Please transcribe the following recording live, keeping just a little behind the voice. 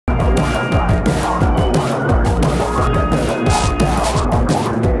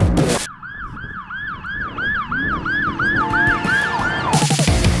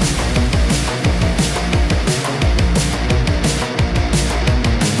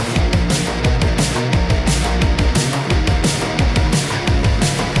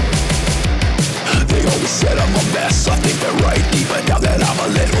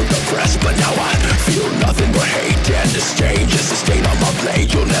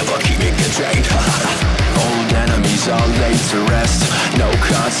never keep me contained. Old enemies all laid to rest. No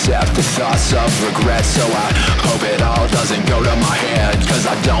concept, the thoughts of regret. So I hope it all doesn't go to my head, cause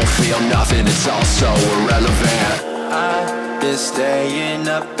I don't feel nothing, it's all so irrelevant. I've been staying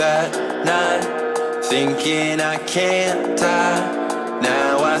up at night, thinking I can't die.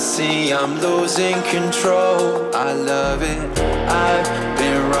 Now I see I'm losing control, I love it. I've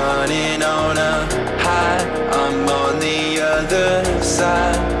been running on a high, I'm on the other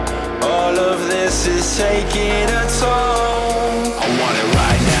side. All of this is taking a toll. I want it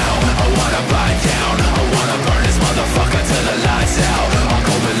right now, I wanna buy down. I wanna burn this motherfucker till the lights out. I'll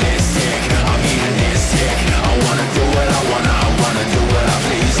go ballistic, I'm hedonistic. I wanna do what I wanna do what I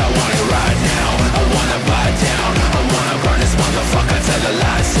please. I want it right now, I wanna buy down. I wanna burn this motherfucker till the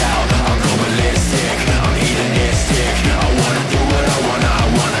lights out. I'll go ballistic, I'm hedonistic. I wanna do what I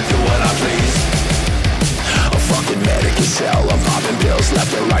wanna do what I please. I'm fucking medic as hell, I'm popping pills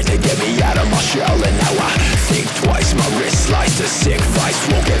left and right to get me out of my shell. And now I think twice, my wrist sliced. A sick vice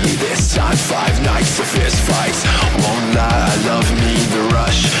won't get me this time. 5 nights of fist fights, won't lie, I love me the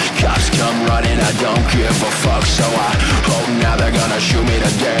rush. Cops come running, I don't give a fuck. So I hope now they're gonna shoot me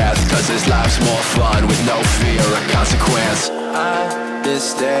to death, cause this life's more fun with no fear of consequence. I've been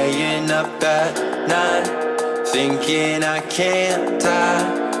staying up at night, thinking I can't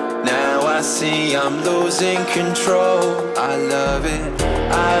die. Now I see I'm losing control, I love it.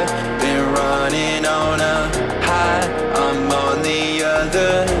 I've been running on a high, I'm on the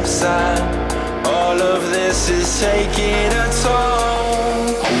other side. All of this is taking